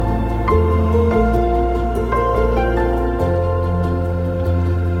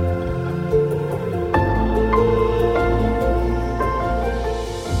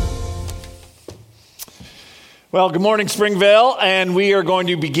Well, good morning, Springvale, and we are going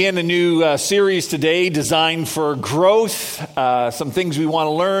to begin a new series today designed for growth, some things we want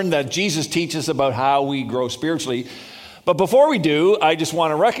to learn that Jesus teaches about how we grow spiritually. But before we do, I just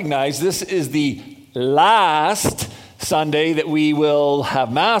want to recognize this is the last Sunday that we will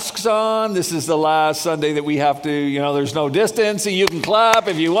have masks on. This is the last Sunday that we have to, there's no distance, so you can clap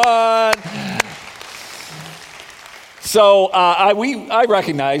if you want. So I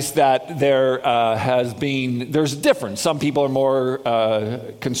recognize that there's a difference. Some people are more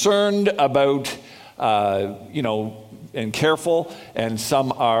concerned about, and careful, and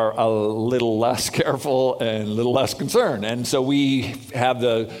some are a little less careful and a little less concerned. And so we have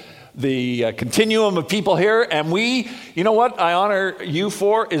the continuum of people here, and what I honor you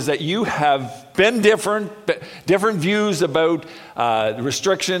for is that you have been different views about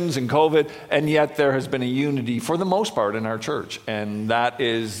restrictions and COVID, and yet there has been a unity for the most part in our church, and that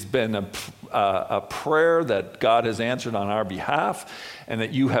has been a prayer that God has answered on our behalf, and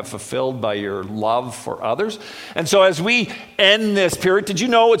that you have fulfilled by your love for others. And so as we end this period, did you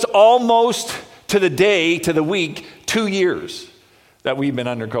know it's almost to the day, to the week, 2 years that we've been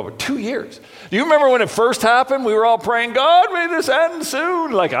under COVID. 2 years. Do you remember when it first happened? We were all praying, God, may this end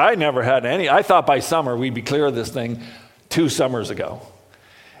soon. Like, I never had any. I thought by summer we'd be clear of this thing 2 summers ago.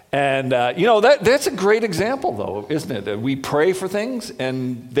 And, that's a great example, though, isn't it? That we pray for things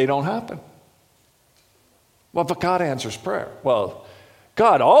and they don't happen. Well, but God answers prayer. Well,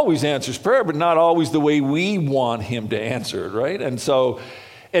 God always answers prayer, but not always the way we want him to answer it, right? And so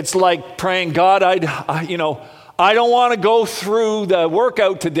it's like praying, God, I don't want to go through the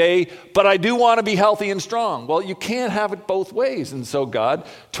workout today, but I do want to be healthy and strong. Well, you can't have it both ways. And so God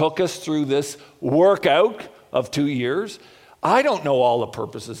took us through this workout of 2 years. I don't know all the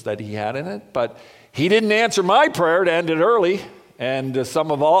purposes that he had in it, but he didn't answer my prayer to end it early. And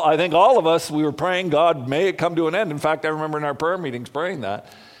I think all of us, we were praying, God, may it come to an end. In fact, I remember in our prayer meetings praying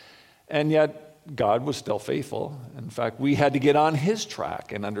that. And yet, God was still faithful. In fact, we had to get on his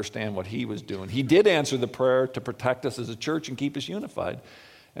track and understand what he was doing. He did answer the prayer to protect us as a church and keep us unified.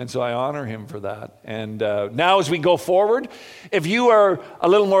 And so I honor him for that. And now as we go forward, if you are a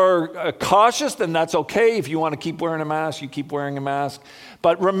little more cautious, then that's okay. If you want to keep wearing a mask, you keep wearing a mask.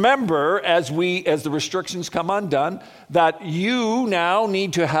 But remember, as the restrictions come undone, that you now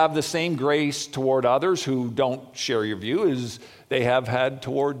need to have the same grace toward others who don't share your view as they have had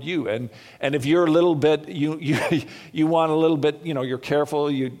toward you. And if you're a little bit, you want a little bit, you're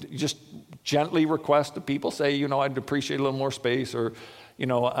careful, you just gently request to people, say, I'd appreciate a little more space, or,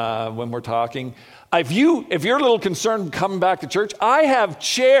 when we're talking. If you're a little concerned coming back to church, I have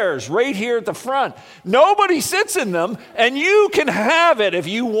chairs right here at the front. Nobody sits in them, and you can have it if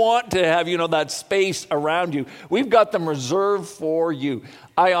you want to have, that space around you. We've got them reserved for you.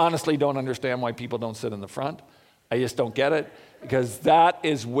 I honestly don't understand why people don't sit in the front. I just don't get it, because that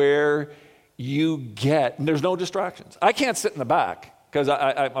is where you get, and there's no distractions. I can't sit in the back because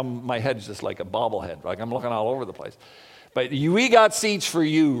my head's just like a bobblehead. Like, I'm looking all over the place. But we got seats for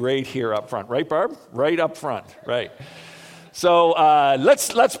you right here up front. Right, Barb? Right up front. Right. So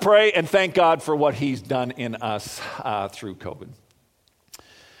let's pray and thank God for what he's done in us through COVID.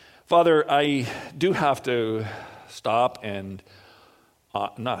 Father, I do have to stop and I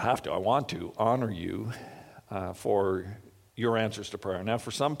want to honor you for your answers to prayer. Now,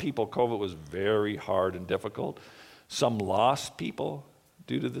 for some people, COVID was very hard and difficult. Some lost people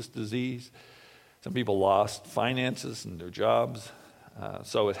due to this disease. Some people lost finances and their jobs.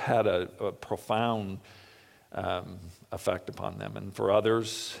 So it had a profound effect upon them. And for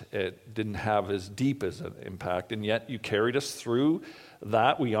others, it didn't have as deep as an impact. And yet you carried us through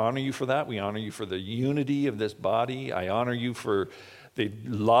that. We honor you for that. We honor you for the unity of this body. I honor you for the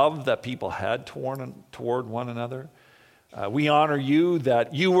love that people had toward one another. We honor you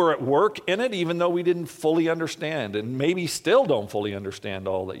that you were at work in it, even though we didn't fully understand, and maybe still don't fully understand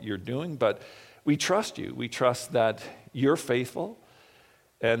all that you're doing, but we trust you. We trust that you're faithful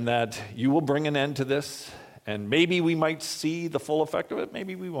and that you will bring an end to this, and maybe we might see the full effect of it,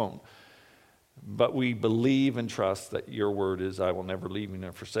 maybe we won't. But we believe and trust that your word is, I will never leave you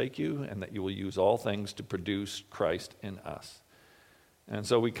nor forsake you, and that you will use all things to produce Christ in us. And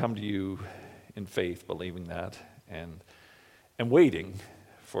so we come to you in faith, believing that, and waiting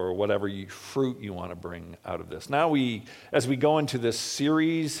for whatever fruit you want to bring out of this. Now as we go into this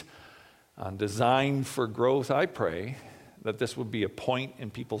series on Design for Growth, I pray that this would be a point in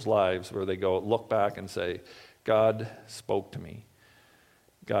people's lives where they look back and say, God spoke to me.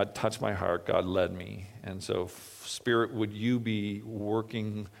 God touched my heart. God led me. And so, Spirit, would you be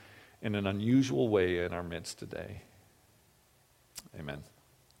working in an unusual way in our midst today? Amen.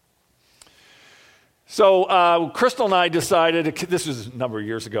 So Crystal and I decided, this was a number of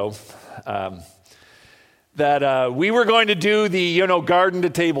years ago, that we were going to do the, garden to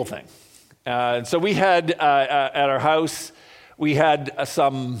table thing. So we had, at our house, we had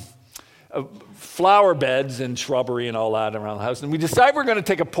some flower beds and shrubbery and all that around the house. And we decided we're going to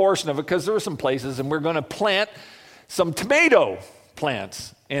take a portion of it because there were some places, and we're going to plant some tomato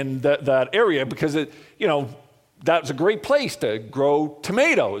plants in that area because that was a great place to grow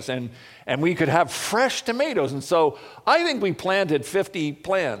tomatoes, and we could have fresh tomatoes. And so I think we planted 50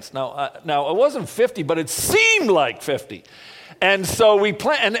 plants. Now it wasn't 50, but it seemed like 50. And so we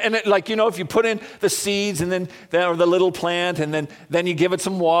plant, and if you put in the seeds and then or the little plant, and then you give it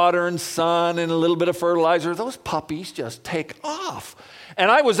some water and sun and a little bit of fertilizer, those puppies just take off. And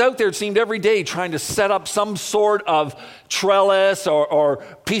I was out there, it seemed, every day trying to set up some sort of trellis or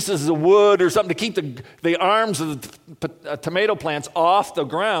pieces of wood or something to keep the arms of the tomato plants off the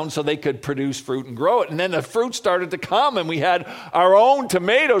ground so they could produce fruit and grow it. And then the fruit started to come, and we had our own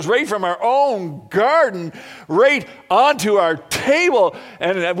tomatoes right from our own garden right onto our table.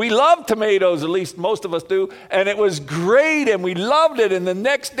 And we love tomatoes, at least most of us do. And it was great, and we loved it. And the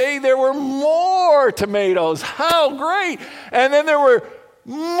next day there were more tomatoes. How great! And then there were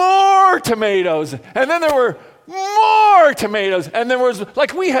more tomatoes, and then there were more tomatoes, and there was,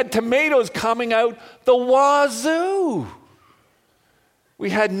 we had tomatoes coming out the wazoo. We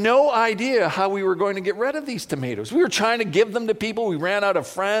had no idea how we were going to get rid of these tomatoes. We were trying to give them to people. We ran out of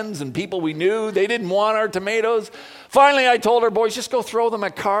friends and people we knew. They didn't want our tomatoes. Finally, I told our boys, just go throw them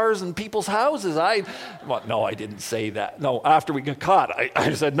at cars and people's houses. No, I didn't say that. No, after we got caught,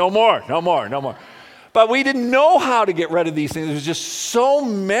 I said, no more. But we didn't know how to get rid of these things. There was just so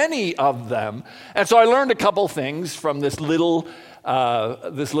many of them. And so I learned a couple things from this little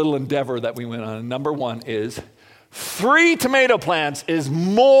endeavor that we went on. Number one is 3 tomato plants is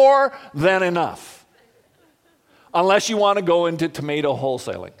more than enough, unless you want to go into tomato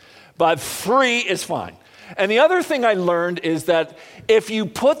wholesaling. But 3 is fine. And the other thing I learned is that if you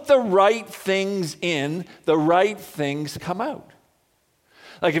put the right things in, the right things come out.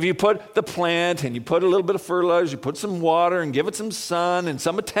 Like if you put the plant and you put a little bit of fertilizer, you put some water and give it some sun and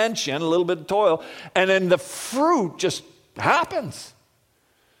some attention, a little bit of toil, and then the fruit just happens.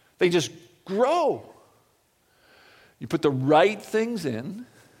 They just grow. You put the right things in,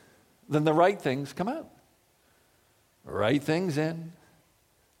 then the right things come out. Right things in,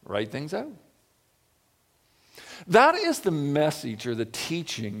 right things out. That is the message or the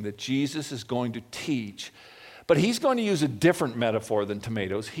teaching that Jesus is going to teach. But he's going to use a different metaphor than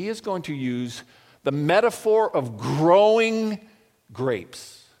tomatoes. He is going to use the metaphor of growing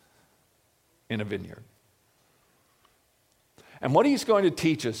grapes in a vineyard. And what he's going to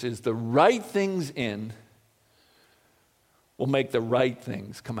teach us is the right things in will make the right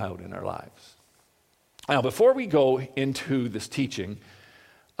things come out in our lives. Now, before we go into this teaching,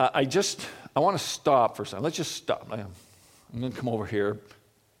 I want to stop for a second. Let's just stop. I'm going to come over here,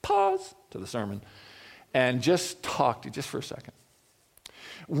 pause to the sermon, and just talk to you just for a second.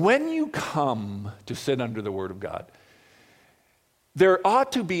 When you come to sit under the Word of God, there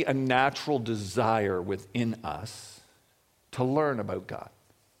ought to be a natural desire within us to learn about God.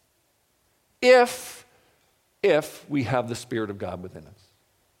 If we have the Spirit of God within us.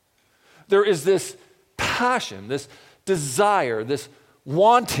 There is this passion, this desire, this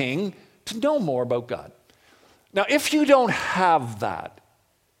wanting to know more about God. Now, if you don't have that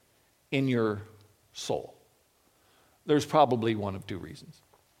in your soul, there's probably one of 2 reasons.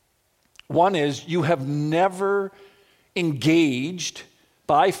 One is you have never engaged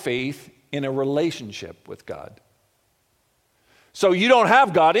by faith in a relationship with God. So you don't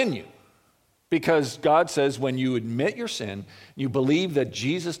have God in you, because God says when you admit your sin, you believe that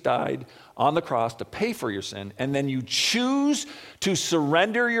Jesus died on the cross to pay for your sin, and then you choose to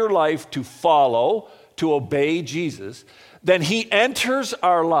surrender your life to follow, to obey Jesus, then he enters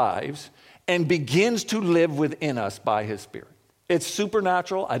our lives and begins to live within us by his Spirit. It's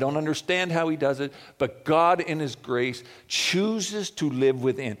supernatural. I don't understand how he does it, but God in his grace chooses to live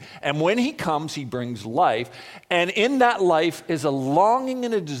within. And when he comes, he brings life, and in that life is a longing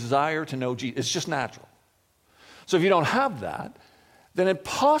and a desire to know Jesus. It's just natural. So if you don't have that, then it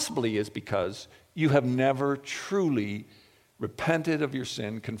possibly is because you have never truly repented of your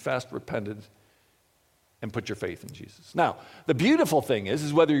sin, confessed, repented, and put your faith in Jesus. Now, the beautiful thing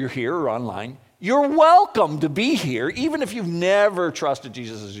is whether you're here or online, you're welcome to be here, even if you've never trusted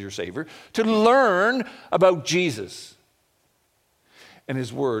Jesus as your Savior, to learn about Jesus and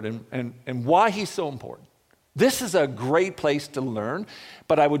his Word and why he's so important. This is a great place to learn,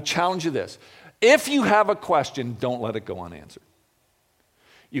 but I would challenge you this. If you have a question, don't let it go unanswered.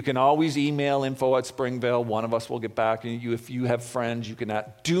 You can always email info@Springvale. One of us will get back to you. If you have friends, you can ask.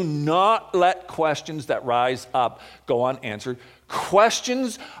 Do not let questions that rise up go unanswered.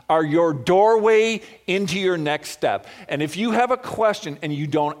 Questions are your doorway into your next step. And if you have a question and you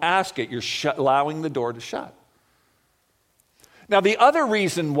don't ask it, you're allowing the door to shut. Now, the other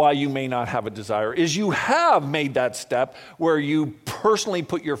reason why you may not have a desire is you have made that step where you personally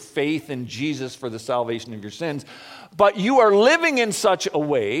put your faith in Jesus for the salvation of your sins, but you are living in such a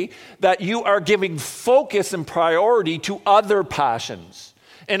way that you are giving focus and priority to other passions.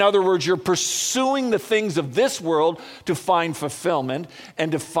 In other words, you're pursuing the things of this world to find fulfillment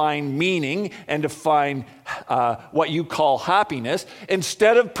and to find meaning and to find what you call happiness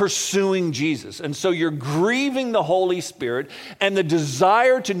instead of pursuing Jesus. And so you're grieving the Holy Spirit, and the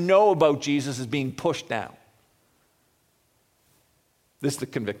desire to know about Jesus is being pushed down. This is the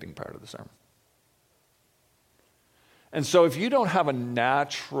convicting part of the sermon. And so if you don't have a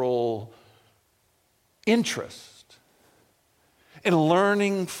natural interest in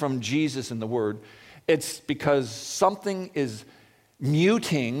learning from Jesus and the Word, it's because something is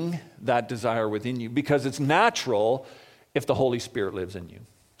muting that desire within you, because it's natural if the Holy Spirit lives in you.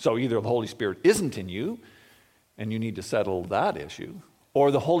 So either the Holy Spirit isn't in you, and you need to settle that issue, or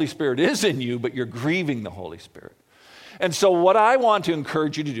the Holy Spirit is in you, but you're grieving the Holy Spirit. And so what I want to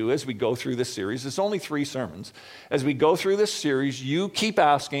encourage you to do as we go through this series, it's only 3 sermons, as we go through this series, you keep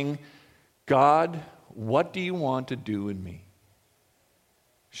asking, God, what do you want to do in me?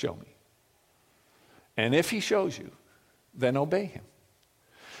 Show me. And if he shows you, then obey him.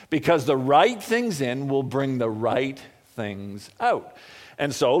 Because the right things in will bring the right things out.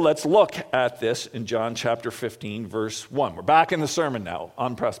 And so let's look at this in John chapter 15, verse 1. We're back in the sermon now.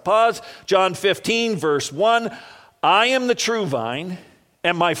 On press pause. John 15, verse 1. I am the true vine,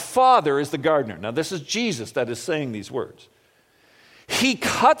 and my Father is the gardener. Now this is Jesus that is saying these words. He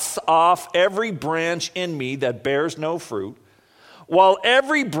cuts off every branch in me that bears no fruit, while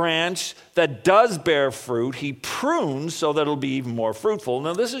every branch that does bear fruit, he prunes so that it'll be even more fruitful.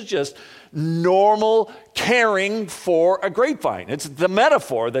 Now, this is just normal caring for a grapevine. It's the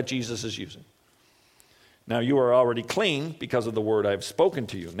metaphor that Jesus is using. Now, you are already clean because of the word I've spoken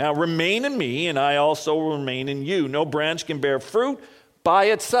to you. Now, remain in me, and I also will remain in you. No branch can bear fruit by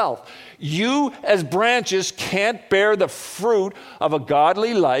itself. You, as branches, can't bear the fruit of a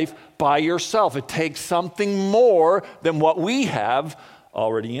godly life by yourself. It takes something more than what we have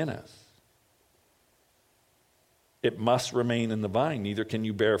already in us. It must remain in the vine. Neither can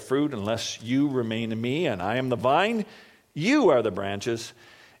you bear fruit unless you remain in me, and I am the vine. You are the branches.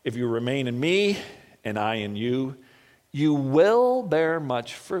 If you remain in me, and I in you, you will bear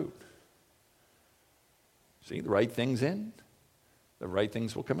much fruit. See, the right things in, the right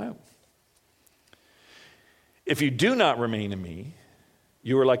things will come out. If you do not remain in me,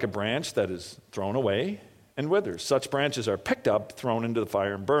 you are like a branch that is thrown away and withers. Such branches are picked up, thrown into the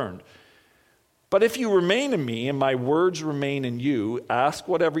fire, and burned. But if you remain in me and my words remain in you, ask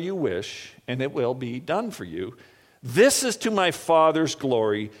whatever you wish, and it will be done for you. This is to my Father's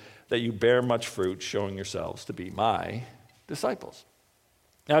glory, that you bear much fruit, showing yourselves to be my disciples.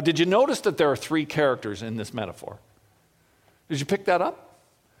 Now, did you notice that there are 3 characters in this metaphor? Did you pick that up?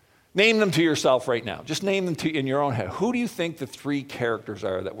 Name them to yourself right now. Just name them in your own head. Who do you think the 3 characters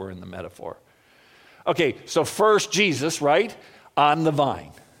are that were in the metaphor? Okay, so first, Jesus, right? On the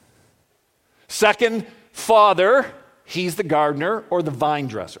vine. Second, Father, he's the gardener or the vine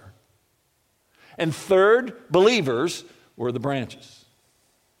dresser. And third, believers were the branches.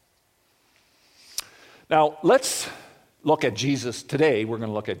 Now, let's look at Jesus today. We're going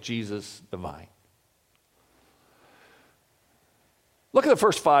to look at Jesus, the vine. Look at the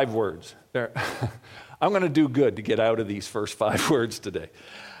first 5 words. There. I'm going to do good to get out of these first 5 words today.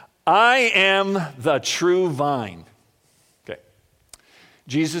 I am the true vine. Okay.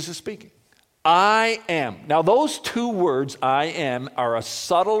 Jesus is speaking. I am. Now, those 2 words, I am, are a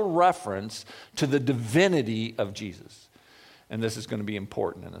subtle reference to the divinity of Jesus. And this is going to be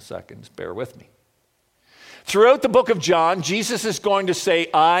important in a second. Bear with me. Throughout the book of John, Jesus is going to say,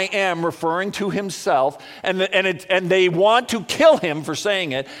 I am, referring to himself, and they want to kill him for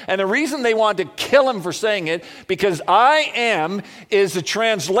saying it. And the reason they want to kill him for saying it, because I am is a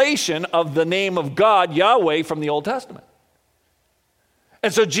translation of the name of God, Yahweh, from the Old Testament.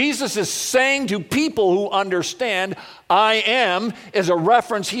 And so Jesus is saying to people who understand, I am, is a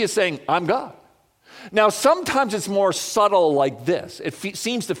reference. He is saying, I'm God. Now, sometimes it's more subtle like this. It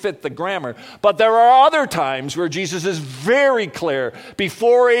seems to fit the grammar. But there are other times where Jesus is very clear.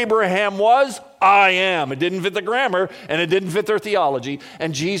 Before Abraham was, I am. It didn't fit the grammar, and it didn't fit their theology.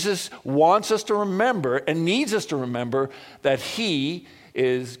 And Jesus wants us to remember and needs us to remember that he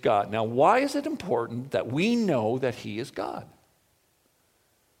is God. Now, why is it important that we know that he is God?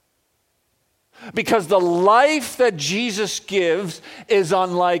 Because the life that Jesus gives is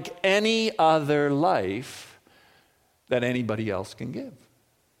unlike any other life that anybody else can give.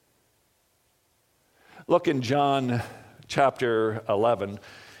 Look in John chapter 11.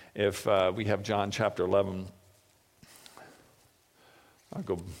 If we have John chapter 11, I'll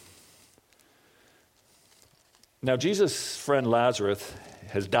go. Now, Jesus' friend Lazarus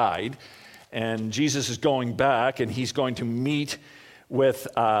has died, and Jesus is going back, and he's going to meet with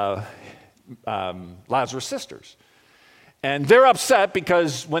Lazarus' sisters. And they're upset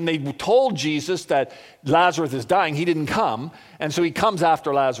because when they told Jesus that Lazarus is dying, he didn't come. And so he comes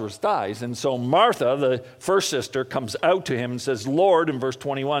after Lazarus dies. And so Martha, the first sister, comes out to him and says, Lord, in verse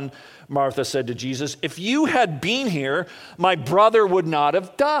 21, Martha said to Jesus, if you had been here, my brother would not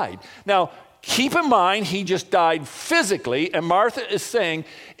have died. Now, keep in mind, he just died physically. And Martha is saying,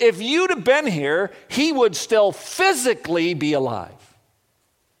 if you'd have been here, he would still physically be alive.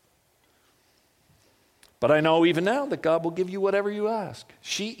 But I know even now that God will give you whatever you ask.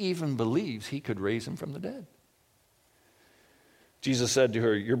 She even believes he could raise him from the dead. Jesus said to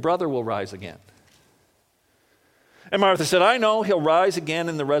her, your brother will rise again. And Martha said, I know he'll rise again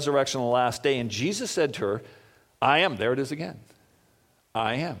in the resurrection on the last day. And Jesus said to her, I am. There it is again.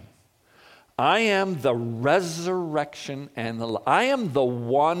 I am. I am the resurrection and I am the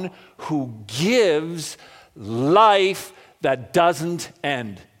one who gives life that doesn't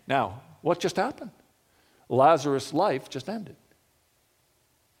end. Now, what just happened? Lazarus' life just ended.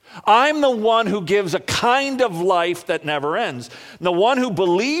 I'm the one who gives a kind of life that never ends. And the one who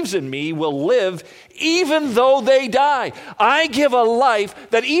believes in me will live even though they die. I give a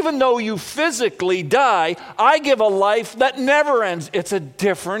life that even though you physically die, I give a life that never ends. It's a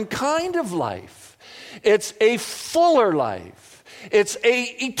different kind of life. It's a fuller life. It's an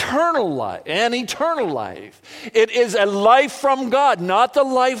eternal life. It is a life from God, not the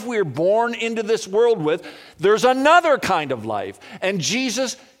life we're born into this world with. There's another kind of life. And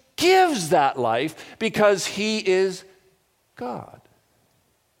Jesus gives that life because he is God.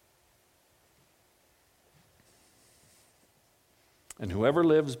 And whoever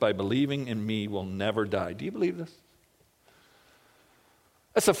lives by believing in me will never die. Do you believe this?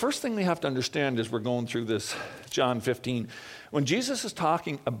 That's the first thing we have to understand as we're going through this John 15. When Jesus is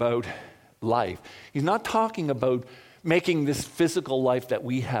talking about life, he's not talking about making this physical life that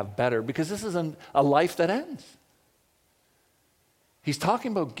we have better, because this isn't a life that ends. He's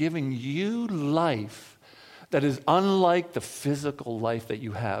talking about giving you life that is unlike the physical life that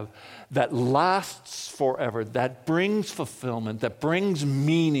you have, that lasts forever, that brings fulfillment, that brings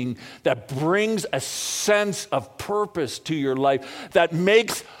meaning, that brings a sense of purpose to your life, that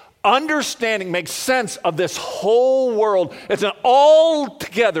makes understanding, makes sense of this whole world. It's an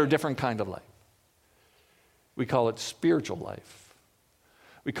altogether different kind of life. We call it spiritual life.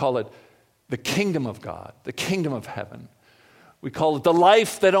 We call it the kingdom of God, the kingdom of heaven. We call it the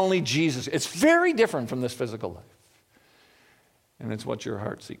life that only Jesus. It's very different from this physical life. And it's what your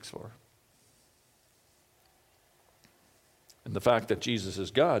heart seeks for. And the fact that Jesus is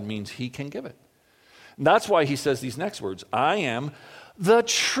God means he can give it. And that's why he says these next words, I am the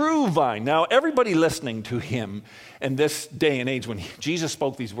true vine. Now, everybody listening to him in this day and age when Jesus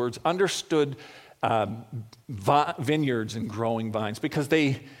spoke these words understood vineyards and growing vines because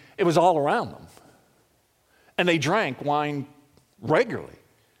it was all around them. And they drank wine regularly.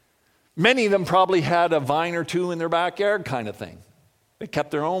 Many of them probably had a vine or two in their backyard kind of thing. They kept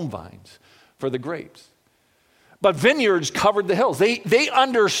their own vines for the grapes. But vineyards covered the hills. They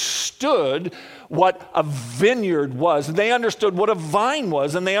understood what a vineyard was. And they understood what a vine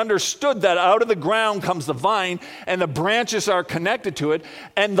was. And they understood that out of the ground comes the vine and the branches are connected to it.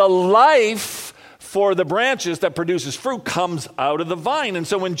 And the life for the branches that produces fruit comes out of the vine. And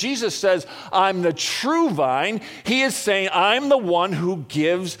so when Jesus says, I'm the true vine, he is saying, I'm the one who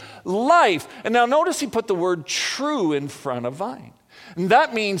gives life. And now notice he put the word true in front of vine. And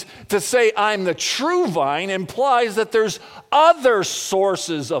that means to say I'm the true vine implies that there's other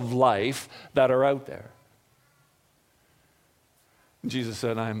sources of life that are out there. And Jesus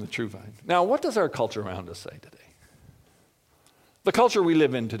said, I am the true vine. Now, what does our culture around us say today? The culture we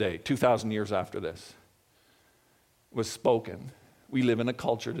live in today, 2,000 years after this was spoken, we live in a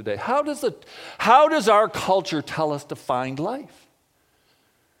culture today. How does our culture tell us to find life?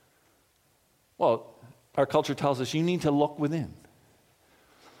 Well, our culture tells us you need to look within.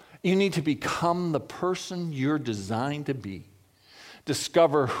 You need to become the person you're designed to be.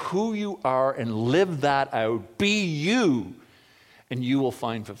 Discover who you are and live that out. Be you, and you will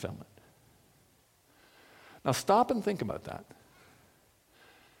find fulfillment. Now stop and think about that.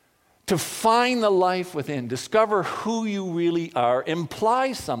 To find the life within, discover who you really are,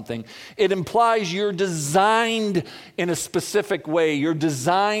 implies something. It implies you're designed in a specific way. You're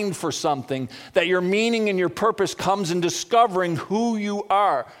designed for something, that your meaning and your purpose comes in discovering who you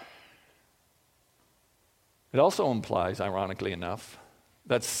are. It also implies, ironically enough,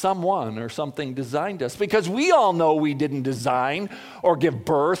 that someone or something designed us, because we all know we didn't design or give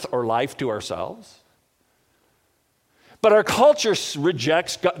birth or life to ourselves. But our culture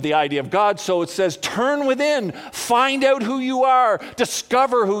rejects the idea of God, so it says, turn within, find out who you are,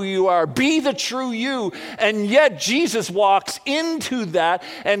 discover who you are, be the true you. And yet Jesus walks into that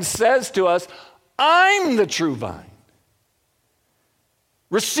and says to us, I'm the true vine.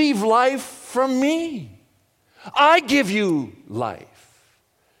 Receive life from me. I give you life.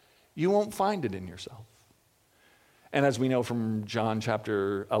 You won't find it in yourself. And as we know from John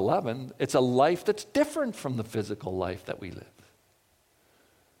chapter 11, it's a life that's different from the physical life that we live.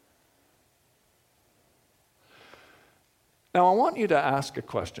 Now, I want you to ask a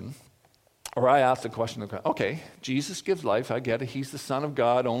question, or I asked a question. Okay, Jesus gives life. I get it. He's the Son of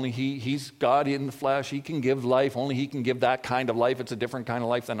God. Only he's God in the flesh. He can give life. Only he can give that kind of life. It's a different kind of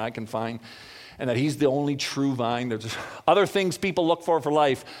life than I can find. And that he's the only true vine. There's other things people look for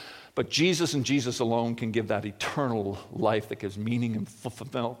life. But Jesus and Jesus alone can give that eternal life that gives meaning and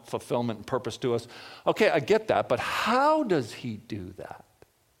fulfillment and purpose to us. Okay, I get that, but how does he do that?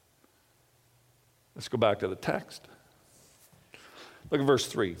 Let's go back to the text. Look at verse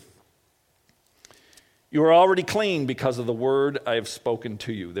 3. You are already clean because of the word I have spoken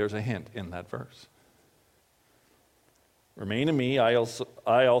to you. There's a hint in that verse. Remain in me, I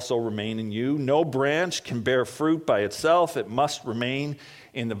also remain in you. No branch can bear fruit by itself. It must remain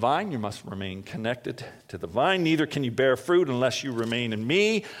in the vine. You must remain connected to the vine. Neither can you bear fruit unless you remain in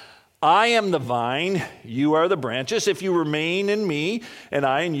me. I am the vine, you are the branches. If you remain in me and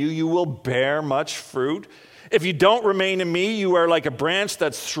I in you, you will bear much fruit. If you don't remain in me, you are like a branch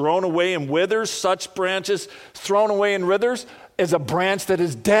that's thrown away and withers. Such branches thrown away and withers is a branch that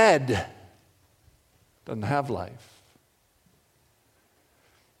is dead, doesn't have life.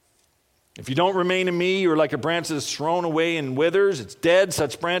 If you don't remain in me, you're like a branch that is thrown away and withers. It's dead.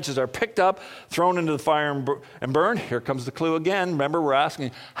 Such branches are picked up, thrown into the fire and burned. Here comes the clue again. Remember, we're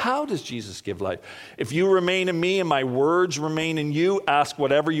asking, how does Jesus give life? If you remain in me and my words remain in you, ask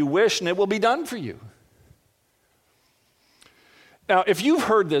whatever you wish and it will be done for you. Now, if you've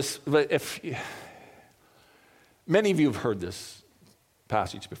heard this, many of you have heard this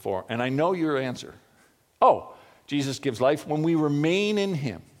passage before, and I know your answer. Oh, Jesus gives life when we remain in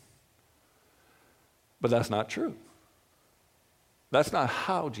him. But that's not true. That's not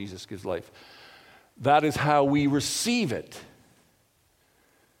how Jesus gives life. That is how we receive it.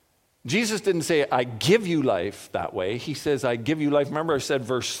 Jesus didn't say, I give you life that way. He says, I give you life. Remember I said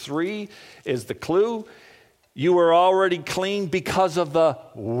verse 3 is the clue. You are already clean because of the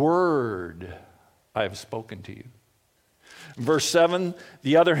word I have spoken to you. Verse 7,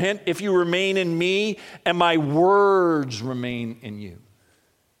 the other hint, if you remain in me and my words remain in you.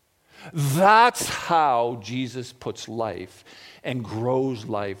 That's how Jesus puts life and grows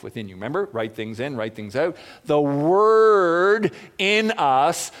life within you. Remember, write things in, write things out. The word in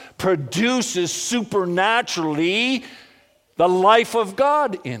us produces supernaturally the life of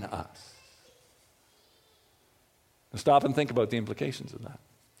God in us. Now stop and think about the implications of that.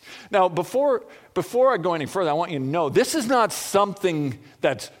 Now, before I go any further, I want you to know this is not something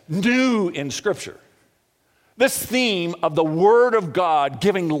that's new in Scripture. This theme of the Word of God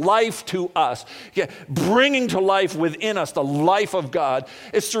giving life to us, bringing to life within us the life of God,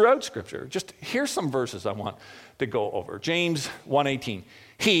 is throughout Scripture. Just here's some verses I want to go over. James 1:18.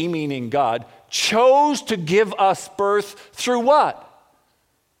 He, meaning God, chose to give us birth through what?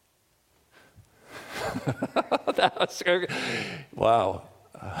 Wow.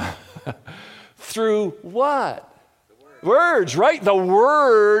 Through what? Words, right? The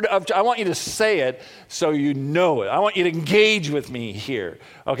word of, I want you to say it so you know it. I want you to engage with me here.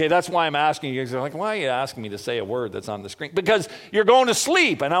 Okay, that's why I'm asking you. You're like, why are you asking me to say a word that's on the screen? Because you're going to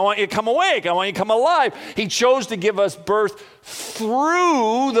sleep and I want you to come awake. I want you to come alive. He chose to give us birth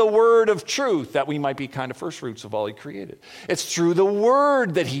through the word of truth that we might be kind of first fruits of all he created. It's through the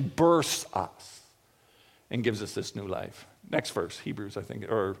word that he births us and gives us this new life. Next verse, Hebrews, I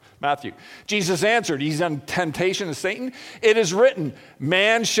think, or Matthew. Jesus answered, he's on temptation of Satan. It is written,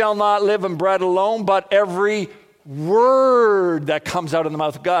 man shall not live on bread alone, but every word that comes out of the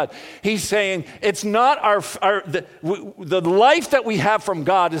mouth of God. He's saying it's not the life that we have from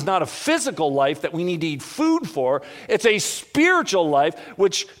God is not a physical life that we need to eat food for. It's a spiritual life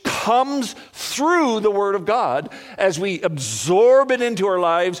which comes through the word of God as we absorb it into our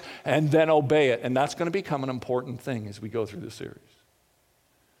lives and then obey it. And that's going to become an important thing as we go through this series.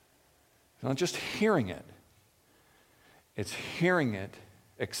 It's not just hearing it. It's hearing it,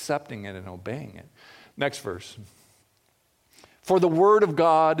 accepting it, and obeying it. Next verse. For the word of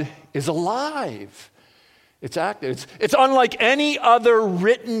God is alive. It's active. It's unlike any other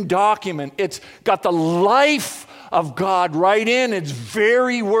written document. It's got the life of God right in its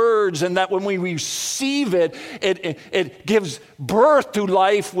very words, and that when we receive it, it gives birth to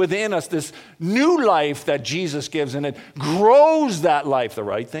life within us, this new life that Jesus gives, and it grows that life. The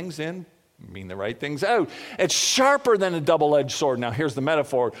right things in mean the right things out. It's sharper than a double-edged sword. Now here's the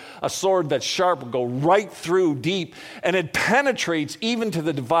metaphor. A sword that's sharp will go right through deep, and it penetrates even to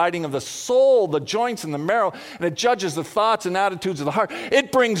the dividing of the soul, the joints and the marrow, and it judges the thoughts and attitudes of the heart.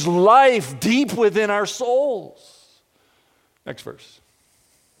 It brings life deep within our souls. Next verse.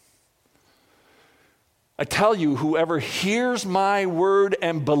 I tell you, whoever hears my word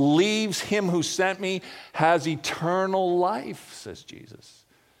and believes him who sent me has eternal life, says Jesus.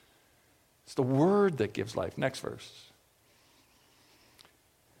 It's the word that gives life. Next verse.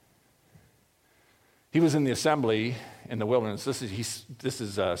 He was in the assembly in the wilderness. This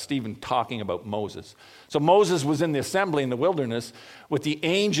is Stephen talking about Moses. So Moses was in the assembly in the wilderness with the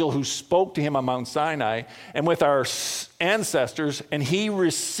angel who spoke to him on Mount Sinai and with our ancestors, and he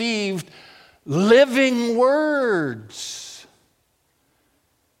received living words.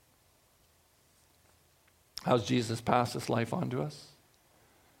 How's Jesus passed this life on to us?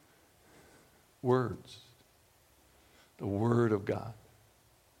 Words. The word of God.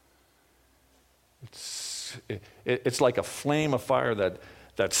 It's like a flame of fire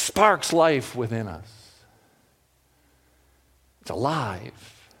that sparks life within us. It's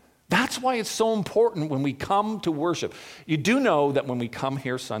alive. That's why it's so important when we come to worship. You do know that when we come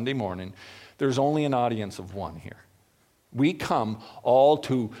here Sunday morning, there's only an audience of one here. We come all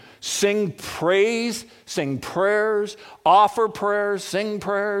to sing praise, sing prayers, offer prayers, sing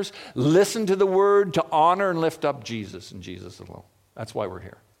prayers, listen to the word, to honor and lift up Jesus and Jesus alone. That's why we're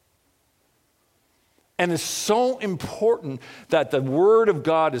here. And it's so important that the word of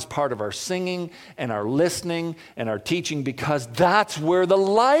God is part of our singing and our listening and our teaching, because that's where the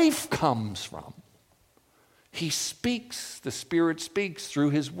life comes from. He speaks, the Spirit speaks through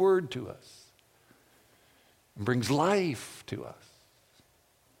his word to us. And brings life to us.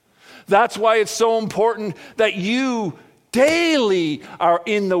 That's why it's so important that you daily are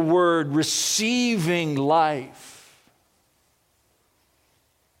in the Word, receiving life.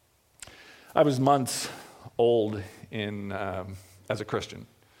 I was months old as a Christian.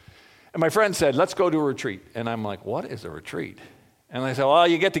 And my friend said, let's go to a retreat. And I'm like, what is a retreat? And I said, well,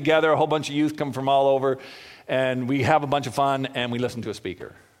 you get together, a whole bunch of youth come from all over, and we have a bunch of fun, and we listen to a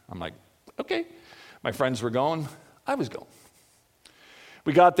speaker. I'm like, okay. My friends were going. I was going.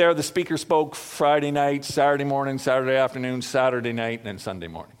 We got there. The speaker spoke Friday night, Saturday morning, Saturday afternoon, Saturday night, and then Sunday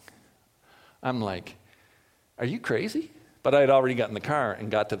morning. I'm like, are you crazy? But I had already gotten in the car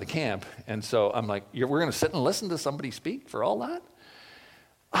and got to the camp. And so I'm like, we're going to sit and listen to somebody speak for all that?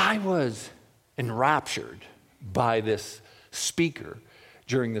 I was enraptured by this speaker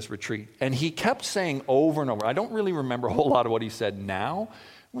during this retreat. And he kept saying over and over, I don't really remember a whole lot of what he said now.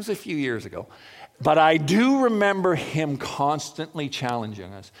 It was a few years ago. But I do remember him constantly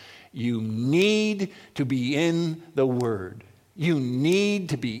challenging us. You need to be in the Word. You need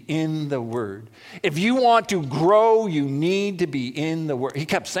to be in the Word. If you want to grow, you need to be in the Word. He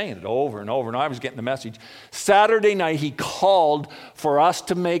kept saying it over and over, and I was getting the message. Saturday night, he called for us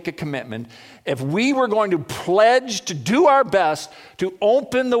to make a commitment. If we were going to pledge to do our best to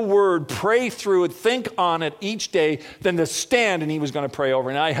open the Word, pray through it, think on it each day, then to stand, and he was going to pray over.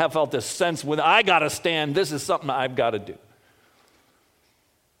 And I have felt this sense when I got to stand, this is something I've got to do.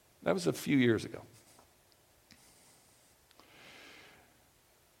 That was a few years ago.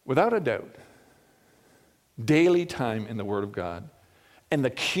 Without a doubt, daily time in the Word of God and the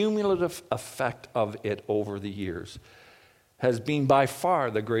cumulative effect of it over the years has been by far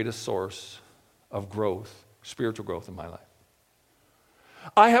the greatest source of growth, spiritual growth in my life.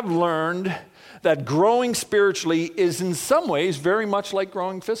 I have learned that growing spiritually is in some ways very much like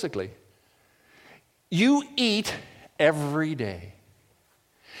growing physically. You eat every day.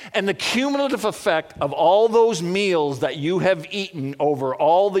 And the cumulative effect of all those meals that you have eaten over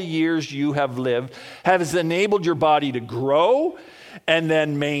all the years you have lived has enabled your body to grow, and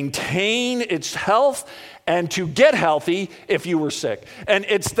then maintain its health and to get healthy if you were sick. And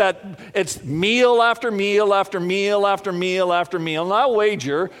it's meal after meal after meal after meal after meal. And I'll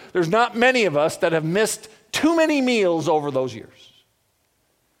wager there's not many of us that have missed too many meals over those years.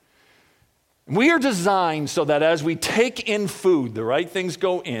 We are designed so that as we take in food, the right things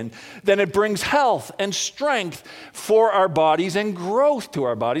go in, then it brings health and strength for our bodies and growth to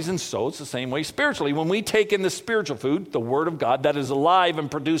our bodies. And so it's the same way spiritually. When we take in the spiritual food, the Word of God that is alive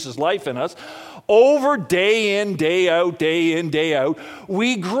and produces life in us, over day in, day out,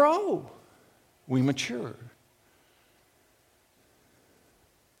 we grow, we mature.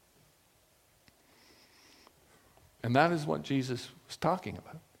 And that is what Jesus was talking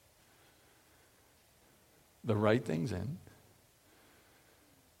about. The right things in,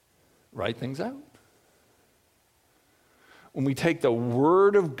 right things out. When we take the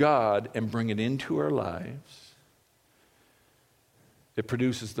Word of God and bring it into our lives, it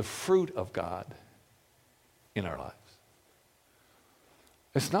produces the fruit of God in our lives.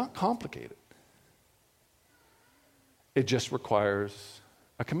 It's not complicated. It just requires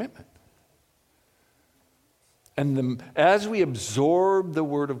a commitment. And as we absorb the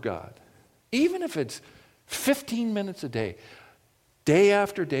Word of God, even if it's 15 minutes a day, day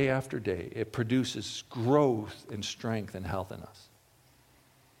after day after day, it produces growth and strength and health in us.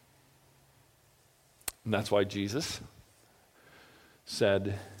 And that's why Jesus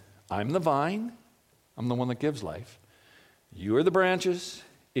said, I'm the vine, I'm the one that gives life. You are the branches.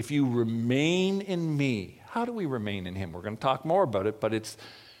 If you remain in me, how do we remain in him? We're going to talk more about it, but it's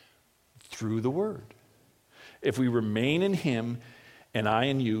through the Word. If we remain in him, and I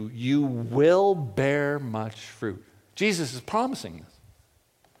in you, you will bear much fruit. Jesus is promising this.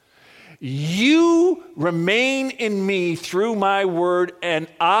 You remain in me through my word, and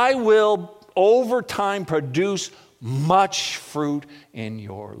I will, over time, produce much fruit in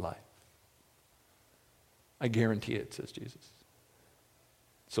your life. I guarantee it, says Jesus.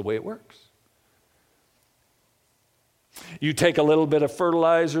 It's the way it works. You take a little bit of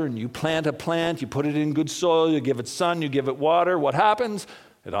fertilizer and you plant a plant, you put it in good soil, you give it sun, you give it water. What happens?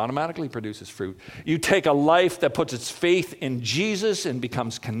 It automatically produces fruit. You take a life that puts its faith in Jesus and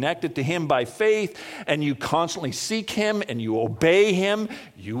becomes connected to him by faith, and you constantly seek him and you obey him,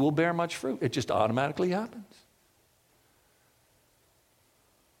 you will bear much fruit. It just automatically happens.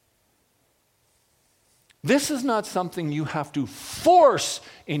 This is not something you have to force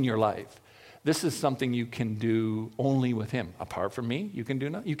in your life. This is something you can do only with him. Apart from me, you can do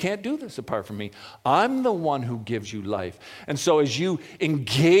nothing. You can't do this apart from me. I'm the one who gives you life. And so as you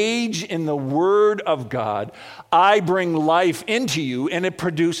engage in the Word of God, I bring life into you and it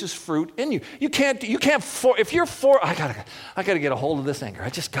produces fruit in you. You can't if you're I gotta get a hold of this anger.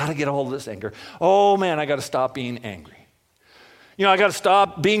 I just gotta get a hold of this anger. Oh man, I gotta stop being angry. I got to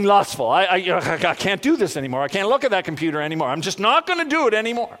stop being lustful. I can't do this anymore. I can't look at that computer anymore. I'm just not going to do it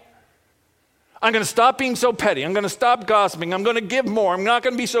anymore. I'm going to stop being so petty. I'm going to stop gossiping. I'm going to give more. I'm not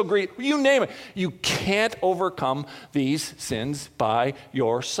going to be so greedy. You name it. You can't overcome these sins by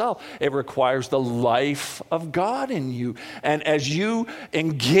yourself. It requires the life of God in you. And as you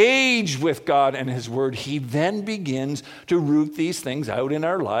engage with God and his word, he then begins to root these things out in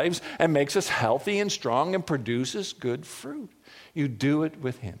our lives and makes us healthy and strong and produces good fruit. You do it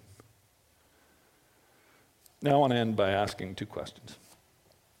with him. Now I want to end by asking two questions.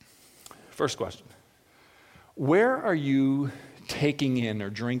 First question, where are you taking in or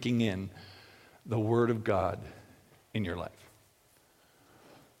drinking in the Word of God in your life?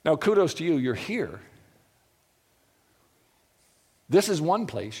 Now, kudos to you, you're here. This is one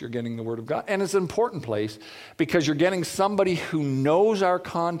place you're getting the Word of God, and it's an important place because you're getting somebody who knows our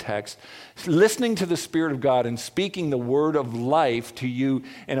context, listening to the Spirit of God and speaking the word of life to you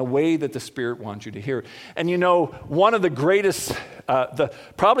in a way that the Spirit wants you to hear. And one of the greatest,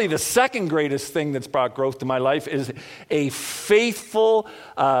 probably the second greatest thing that's brought growth to my life is a faithful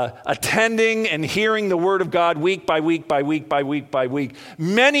attending and hearing the Word of God week by week by week by week by week.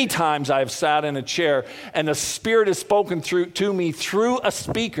 Many times I have sat in a chair and the Spirit has spoken to me through a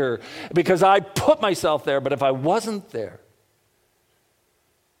speaker because I put myself there, but if I wasn't there,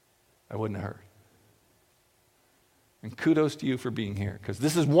 I wouldn't have heard. And kudos to you for being here, because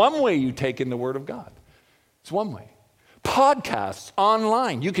this is one way you take in the Word of God. It's one way. Podcasts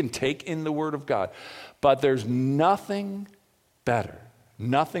online, you can take in the Word of God. But there's nothing better,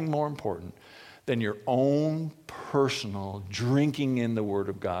 nothing more important than your own personal drinking in the Word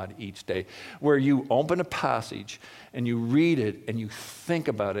of God each day, where you open a passage and you read it and you think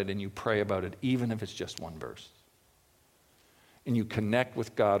about it and you pray about it, even if it's just one verse. And you connect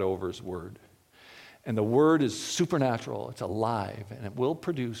with God over his word. And the word is supernatural. It's alive, and it will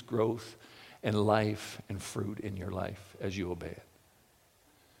produce growth and life and fruit in your life as you obey it.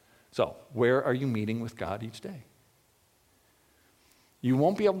 So, where are you meeting with God each day? You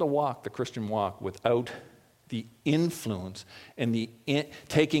won't be able to walk the Christian walk without the influence and the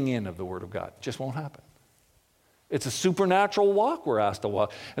taking in of the Word of God. It just won't happen. It's a supernatural walk we're asked to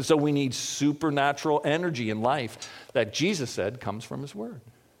walk. And so we need supernatural energy in life that Jesus said comes from His Word.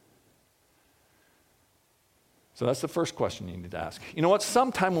 So that's the first question you need to ask. You know what?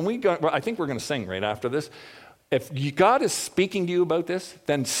 Sometime when we go, I think we're going to sing right after this. If God is speaking to you about this,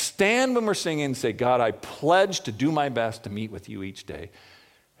 then stand when we're singing and say, God, I pledge to do my best to meet with you each day.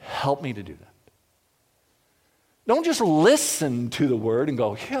 Help me to do that. Don't just listen to the word and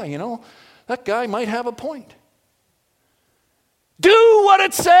go, yeah, you know, that guy might have a point. Do what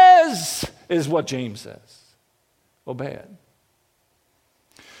it says, is what James says. Obey it.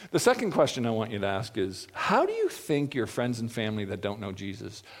 The second question I want you to ask is, how do you think your friends and family that don't know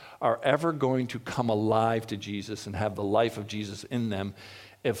Jesus are ever going to come alive to Jesus and have the life of Jesus in them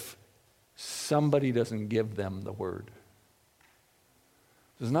if somebody doesn't give them the word?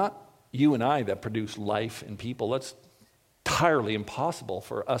 It's not you and I that produce life in people. That's entirely impossible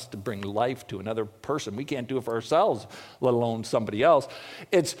for us to bring life to another person. We can't do it for ourselves, let alone somebody else.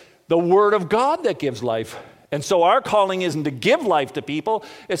 It's the Word of God that gives life. And so our calling isn't to give life to people,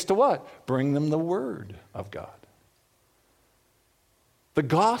 it's to what? Bring them the Word of God. The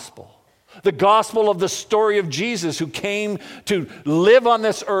gospel. The gospel of the story of Jesus, who came to live on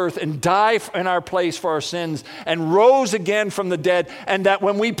this earth and die in our place for our sins and rose again from the dead. And that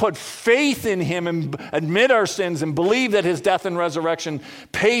when we put faith in Him and admit our sins and believe that His death and resurrection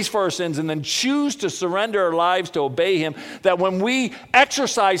pays for our sins and then choose to surrender our lives to obey Him, that when we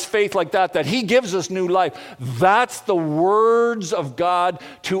exercise faith like that, that He gives us new life. That's the words of God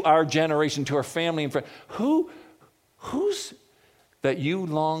to our generation, to our family and friends. Who's that you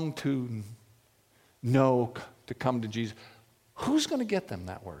long to know to come to Jesus, who's going to get them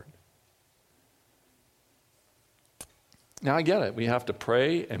that word? Now, I get it. We have to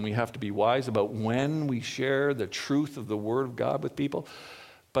pray and we have to be wise about when we share the truth of the Word of God with people.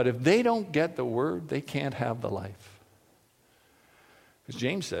 But if they don't get the Word, they can't have the life. Because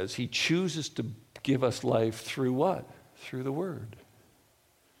James says He chooses to give us life through what? Through the Word.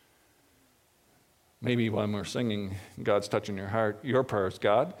 Maybe when we're singing, God's touching your heart, your prayers,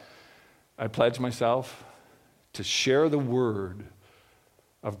 God, I pledge myself to share the word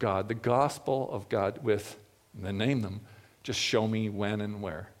of God, the gospel of God with, and then name them, just show me when and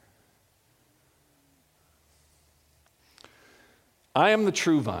where. I am the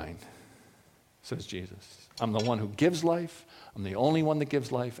true vine, says Jesus. I'm the one who gives life. I'm the only one that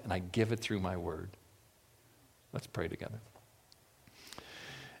gives life, and I give it through my word. Let's pray together.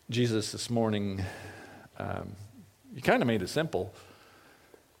 Jesus, this morning, you kind of made it simple.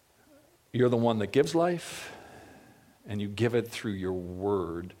 You're the one that gives life, and you give it through your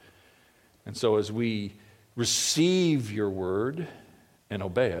word. And so as we receive your word and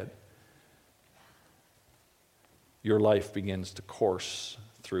obey it, your life begins to course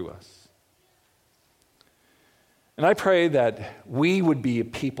through us. And I pray that we would be a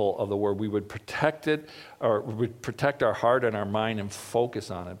people of the word. We would protect it, or we would protect our heart and our mind and focus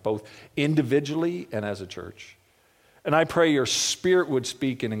on it, both individually and as a church. And I pray your Spirit would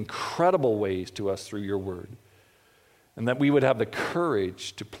speak in incredible ways to us through your word. And that we would have the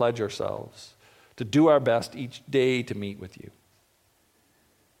courage to pledge ourselves, to do our best each day to meet with you.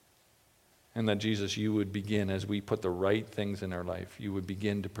 And that, Jesus, you would begin, as we put the right things in our life, you would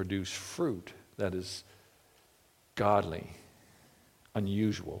begin to produce fruit that is godly,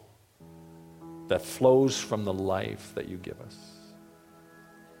 unusual, that flows from the life that you give us.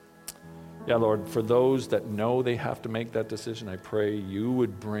 Yeah, Lord, for those that know they have to make that decision, I pray you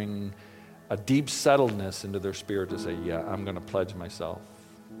would bring a deep settledness into their spirit to say, yeah, I'm going to pledge myself.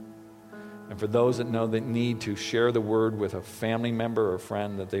 And for those that know they need to share the word with a family member or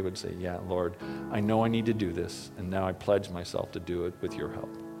friend, that they would say, yeah, Lord, I know I need to do this, and now I pledge myself to do it with your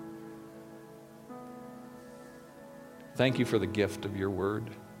help. Thank you for the gift of your word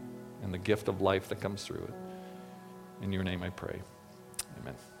and the gift of life that comes through it. In your name I pray.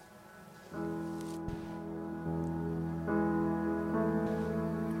 Amen.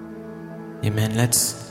 Amen. Let's